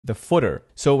the footer.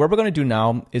 So what we're going to do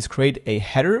now is create a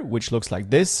header, which looks like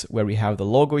this, where we have the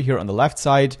logo here on the left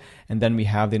side, and then we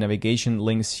have the navigation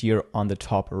links here on the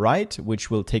top right, which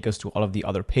will take us to all of the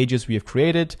other pages we have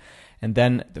created. And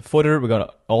then the footer, we're going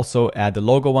to also add the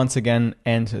logo once again,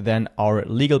 and then our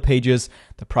legal pages,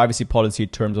 the privacy policy,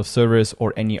 terms of service,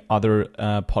 or any other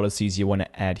policies you want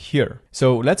to add here.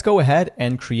 So let's go ahead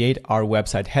and create our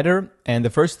website header. And the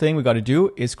first thing we got to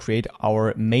do is create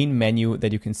our main menu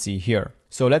that you can see here.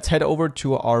 So let's head over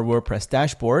to our WordPress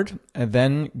dashboard and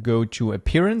then go to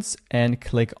Appearance and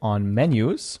click on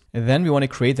Menus. And then we want to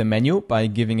create the menu by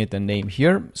giving it the name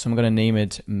here. So I'm going to name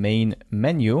it Main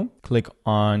Menu. Click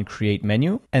on Create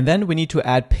Menu. And then we need to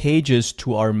add pages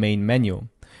to our main menu.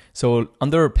 So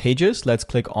under Pages, let's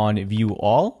click on View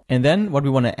All. And then what we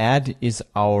want to add is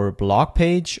our blog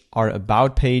page, our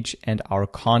About page, and our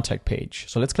Contact page.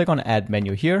 So let's click on Add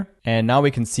Menu here. And now we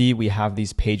can see we have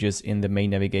these pages in the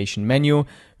main navigation menu.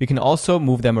 We can also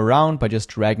move them around by just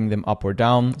dragging them up or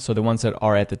down. So the ones that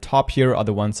are at the top here are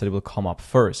the ones that will come up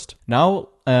first. Now,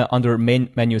 under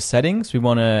main menu settings, we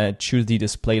want to choose the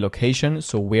display location,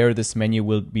 so where this menu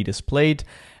will be displayed.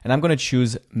 And I'm going to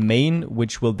choose main,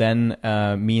 which will then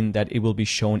mean that it will be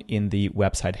shown in the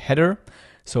website header.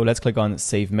 So let's click on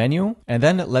Save Menu. And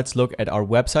then let's look at our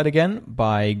website again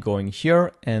by going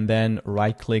here and then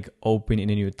right click, open in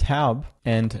a new tab.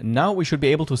 And now we should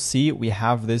be able to see we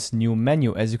have this new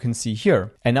menu, as you can see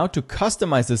here. And now to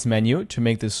customize this menu, to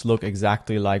make this look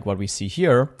exactly like what we see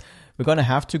here, we're going to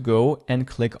have to go and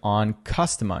click on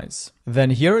Customize.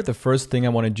 Then here, the first thing I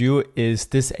want to do is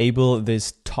disable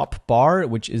this top bar,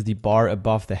 which is the bar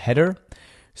above the header.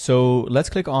 So let's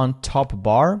click on Top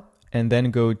Bar and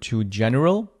then go to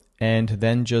General, and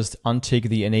then just untick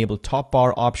the Enable Top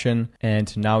Bar option.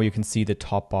 And now you can see the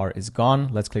top bar is gone.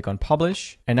 Let's click on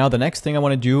Publish. And now the next thing I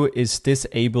want to do is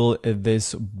disable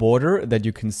this border that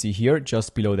you can see here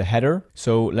just below the header.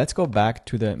 So let's go back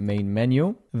to the main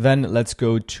menu. Then let's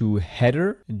go to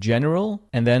Header, General,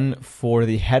 and then for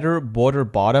the header border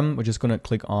bottom, we're just going to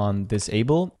click on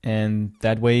Disable, and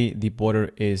that way the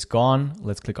border is gone.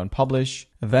 Let's click on Publish.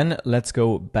 Then let's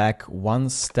go back one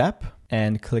step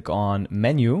and click on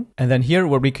Menu. And then here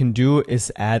what we can do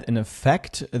is add an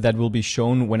effect that will be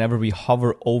shown whenever we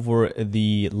hover over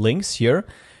the links here.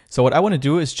 So what I want to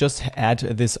do is just add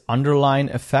this underline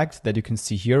effect that you can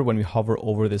see here when we hover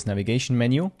over this navigation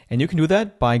menu. And you can do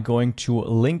that by going to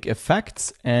Link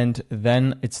Effects, and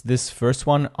then it's this first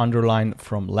one, underline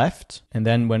from left. And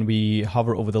then when we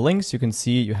hover over the links, you can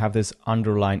see you have this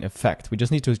underline effect. We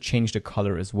just need to change the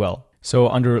color as well. So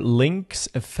under Links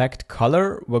Effect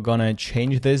Color, we're gonna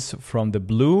change this from the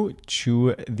blue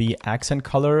to the accent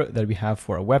color that we have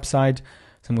for our website.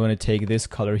 So I'm going to take this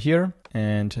color here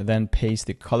and then paste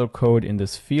the color code in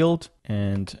this field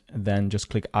and then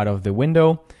just click out of the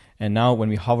window. And now when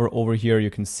we hover over here, you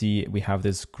can see we have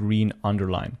this green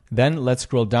underline. Then let's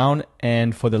scroll down,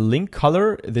 and for the link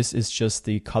color, this is just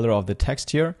the color of the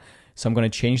text here. So I'm going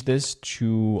to change this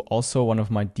to also one of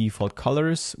my default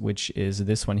colors, which is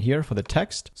this one here for the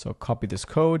text. So copy this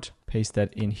code, paste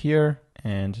that in here,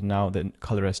 and now the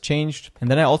color has changed.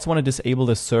 And then I also want to disable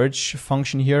the search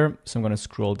function here. So I'm going to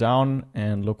scroll down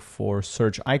and look for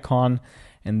search icon,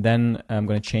 and then I'm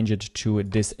going to change it to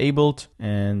disabled,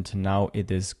 and now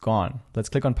it is gone. Let's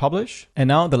click on Publish. And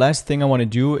now the last thing I want to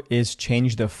do is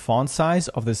change the font size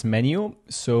of this menu.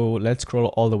 So let's scroll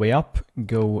all the way up,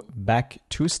 go back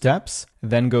 2 steps,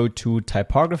 then go to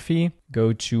Typography,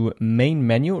 go to Main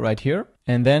Menu right here.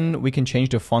 And then we can change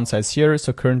the font size here.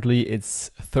 So currently it's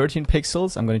 13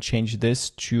 pixels. I'm going to change this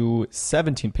to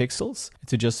 17 pixels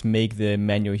to just make the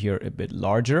menu here a bit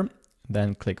larger.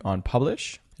 Then click on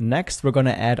Publish. Next, we're going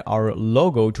to add our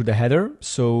logo to the header.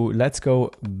 So let's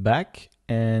go back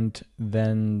and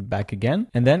then back again,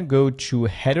 and then go to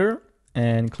Header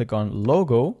and click on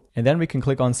Logo. And then we can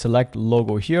click on Select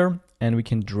Logo here, and we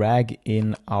can drag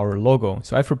in our logo.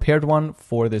 So I've prepared one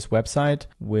for this website,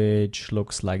 which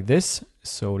looks like this.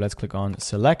 So let's click on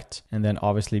Select, and then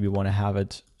obviously we want to have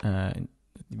it,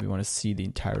 we want to see the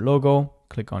entire logo.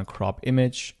 Click on Crop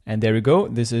Image, and there we go.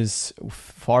 This is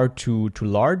far too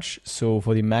large. So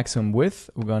for the maximum width,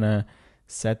 we're gonna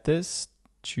set this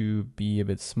to be a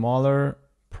bit smaller.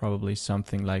 Probably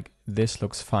something like this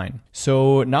looks fine.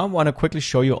 So now I want to quickly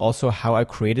show you also how I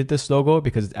created this logo,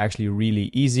 because it's actually really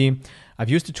easy. I've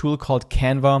used a tool called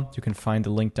Canva. You can find the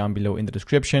link down below in the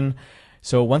description.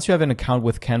 So once you have an account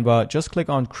with Canva, just click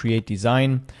on Create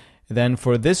Design. Then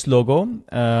for this logo,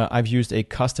 I've used a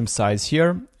custom size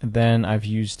here. Then I've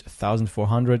used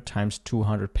 1400 times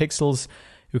 200 pixels.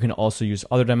 You can also use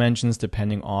other dimensions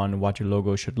depending on what your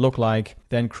logo should look like.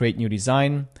 Then create new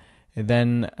design. And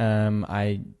then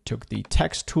I took the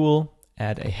text tool,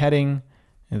 add a heading,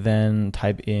 and then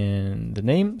type in the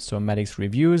name, so Maddox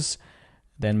Reviews,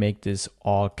 then make this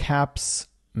all caps,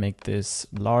 make this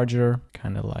larger,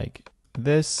 kind of like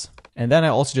this. And then I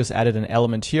also just added an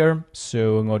element here.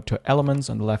 So go to elements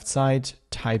on the left side,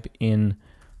 type in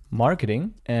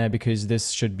marketing, because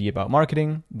this should be about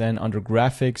marketing. Then under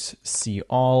graphics, see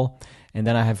all. And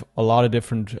then I have a lot of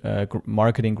different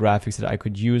marketing graphics that I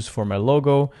could use for my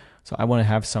logo. So I want to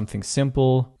have something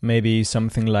simple, maybe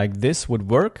something like this would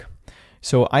work.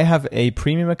 So I have a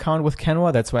premium account with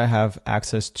Canva. That's why I have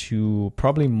access to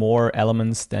probably more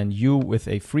elements than you with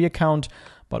a free account.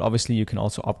 But obviously you can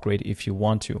also upgrade if you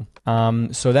want to.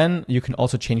 So then you can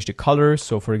also change the color.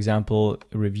 So for example,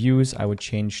 reviews, I would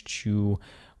change to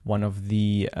one of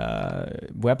the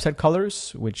website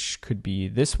colors, which could be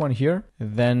this one here.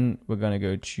 Then we're gonna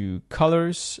go to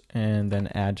colors and then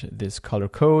add this color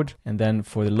code. And then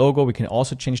for the logo, we can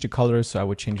also change the color. So I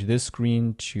would change this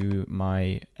green to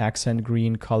my accent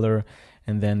green color.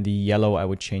 And then the yellow I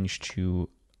would change to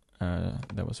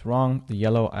that was wrong. The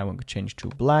yellow I want to change to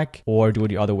black, or do it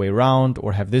the other way around,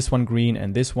 or have this one green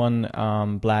and this one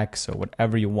black. So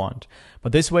whatever you want.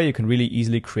 But this way you can really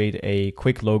easily create a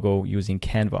quick logo using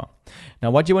Canva. Now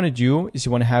what you want to do is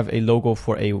you want to have a logo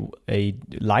for a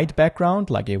light background,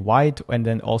 like a white, and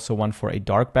then also one for a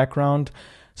dark background.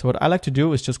 So what I like to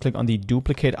do is just click on the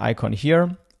duplicate icon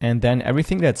here, and then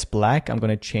everything that's black, I'm going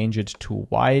to change it to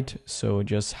white. So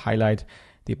just highlight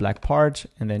the black part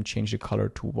and then change the color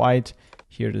to white.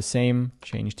 Here the same,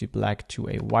 change the black to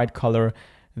a white color.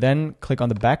 Then click on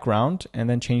the background and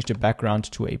then change the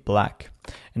background to a black.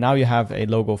 And now you have a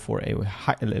logo for a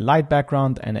light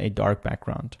background and a dark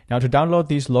background. Now to download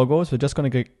these logos, we're just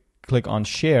going to click on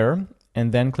share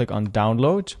and then click on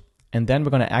download. And then we're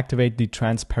going to activate the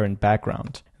transparent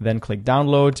background. Then click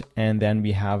download, and then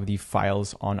we have the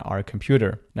files on our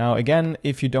computer. Now, again,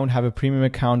 if you don't have a premium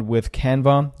account with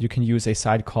Canva, you can use a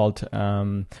site called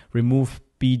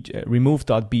remove.bg,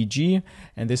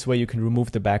 and this way you can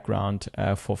remove the background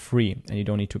for free, and you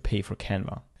don't need to pay for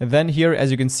Canva. And then here, as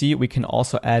you can see, we can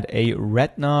also add a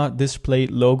retina display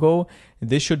logo.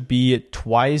 This should be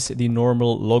twice the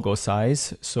normal logo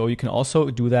size, so you can also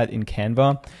do that in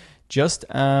Canva. Just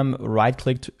right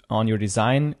click on your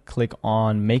design, click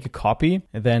on make a copy,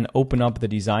 and then open up the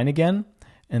design again,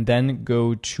 and then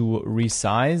go to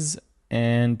resize,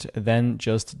 and then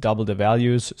just double the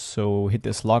values. So hit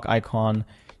this lock icon,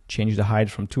 change the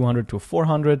height from 200 to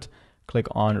 400, click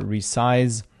on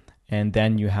resize, and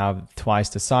then you have twice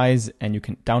the size, and you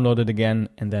can download it again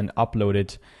and then upload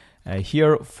it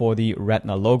here for the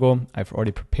retina logo. I've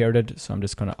already prepared it, so I'm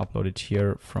just going to upload it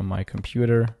here from my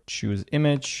computer. Choose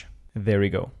image. There we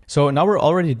go. So now we're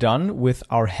already done with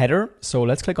our header. So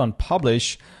let's click on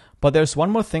publish. But there's one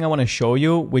more thing I want to show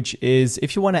you, which is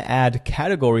if you want to add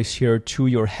categories here to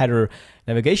your header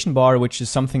navigation bar, which is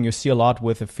something you see a lot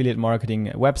with affiliate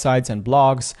marketing websites and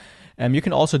blogs. You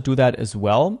can also do that as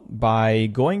well by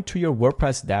going to your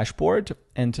WordPress dashboard,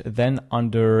 and then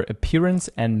under appearance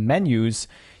and menus,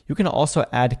 you can also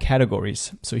add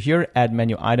categories. So here, add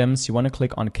menu items, you want to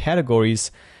click on categories.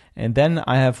 And then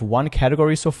I have one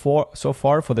category so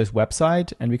far for this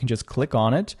website, and we can just click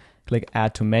on it, click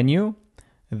add to menu,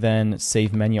 then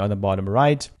save menu on the bottom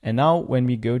right. And now when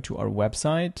we go to our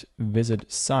website,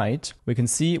 visit site, we can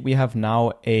see we have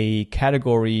now a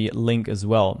category link as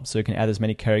well. So you can add as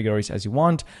many categories as you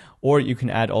want, or you can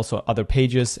add also other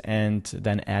pages and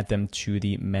then add them to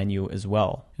the menu as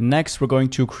well. Next, we're going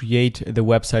to create the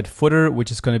website footer,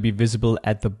 which is going to be visible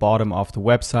at the bottom of the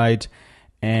website.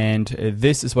 And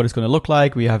this is what it's going to look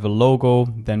like. We have a logo,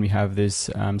 then we have this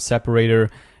separator,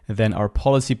 then our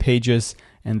policy pages,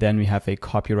 and then we have a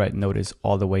copyright notice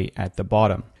all the way at the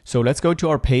bottom. So let's go to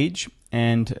our page,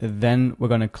 and then we're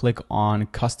going to click on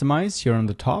customize here on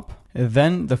the top.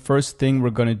 Then the first thing we're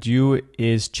going to do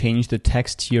is change the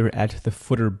text here at the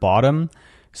footer bottom.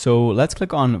 So let's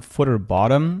click on footer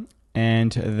bottom,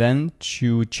 and then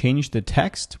to change the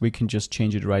text, we can just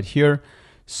change it right here.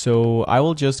 So I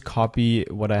will just copy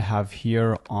what I have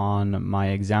here on my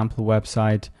example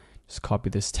website. Just copy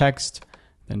this text,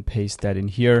 then paste that in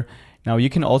here. Now you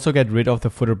can also get rid of the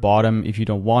footer bottom. If you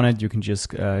don't want it, you can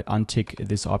just untick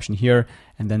this option here,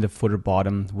 and then the footer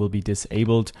bottom will be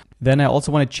disabled. Then I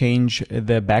also want to change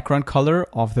the background color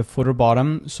of the footer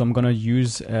bottom. So I'm going to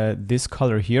use this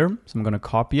color here. So I'm going to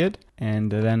copy it, and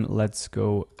then let's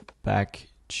go back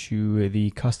to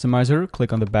the customizer,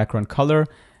 click on the background color,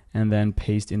 and then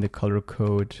paste in the color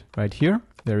code right here.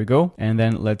 There we go. And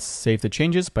then let's save the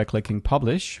changes by clicking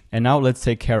publish. And now let's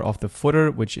take care of the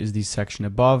footer, which is the section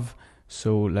above.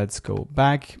 So let's go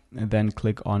back and then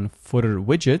click on footer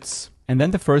widgets. And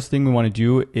then the first thing we want to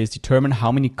do is determine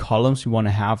how many columns we want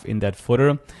to have in that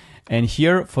footer. And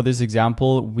here for this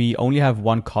example, we only have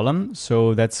one column.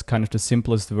 So that's kind of the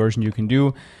simplest version you can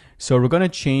do. So we're going to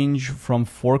change from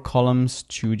 4 columns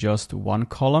to just 1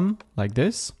 column like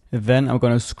this. Then I'm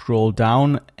going to scroll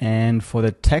down, and for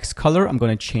the text color, I'm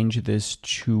going to change this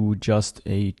to just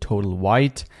a total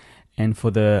white. And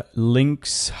for the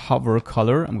links hover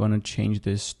color, I'm going to change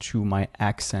this to my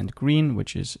accent green,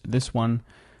 which is this one.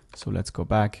 So let's go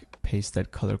back, paste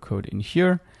that color code in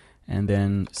here, and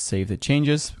then save the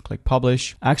changes, click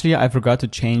publish. Actually, I forgot to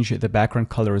change the background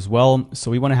color as well. So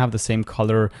we want to have the same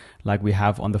color like we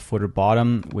have on the footer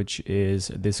bottom, which is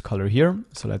this color here.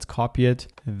 So let's copy it,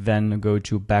 then go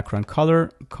to background color,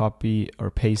 copy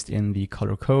or paste in the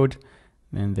color code.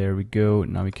 And there we go.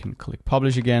 Now we can click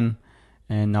publish again.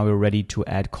 And now we're ready to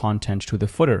add content to the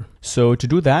footer. So to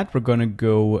do that, we're going to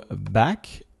go back,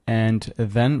 and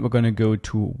then we're going to go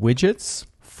to widgets,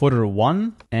 footer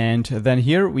 1. And then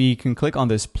here we can click on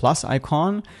this plus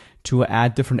icon to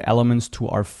add different elements to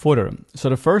our footer. So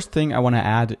the first thing I want to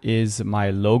add is my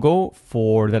logo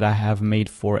that I have made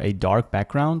for a dark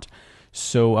background.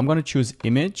 So I'm going to choose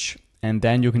image, and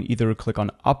then you can either click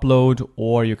on upload,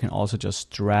 or you can also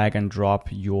just drag and drop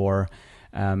your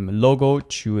logo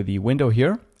to the window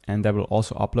here, and that will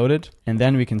also upload it. And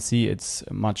then we can see it's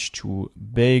much too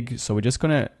big. So we're just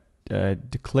going to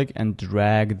click and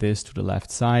drag this to the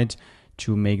left side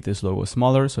to make this logo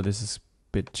smaller. So this is a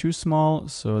bit too small.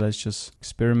 So let's just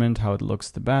experiment how it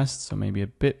looks the best. So maybe a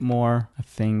bit more. I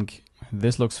think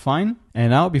this looks fine. And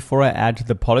now before I add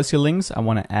the policy links, I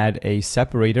want to add a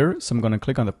separator. So I'm going to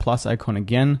click on the plus icon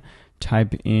again,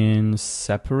 type in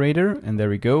separator, and there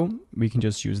we go. We can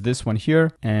just use this one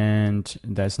here, and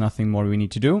there's nothing more we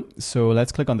need to do. So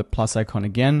let's click on the plus icon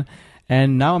again.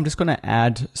 And now I'm just going to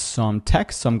add some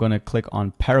text. So I'm going to click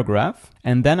on paragraph,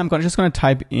 and then I'm just going to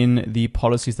type in the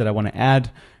policies that I want to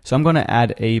add. So I'm going to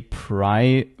add a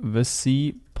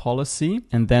privacy policy,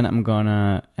 and then I'm going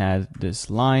to add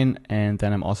this line, and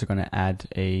then I'm also going to add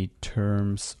a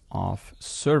terms of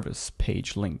service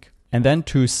page link. And then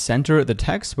to center the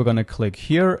text, we're going to click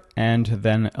here and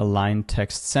then align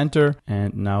text center.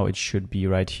 And now it should be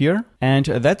right here. And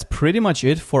that's pretty much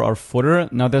it for our footer.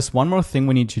 Now there's one more thing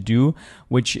we need to do,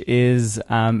 which is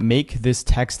make this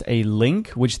text a link,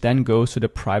 which then goes to the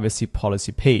privacy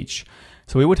policy page.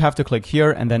 So we would have to click here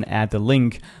and then add the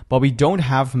link, but we don't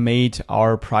have made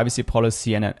our privacy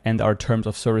policy and our terms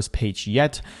of service page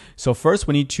yet. So first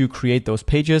we need to create those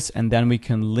pages, and then we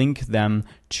can link them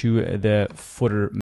to the footer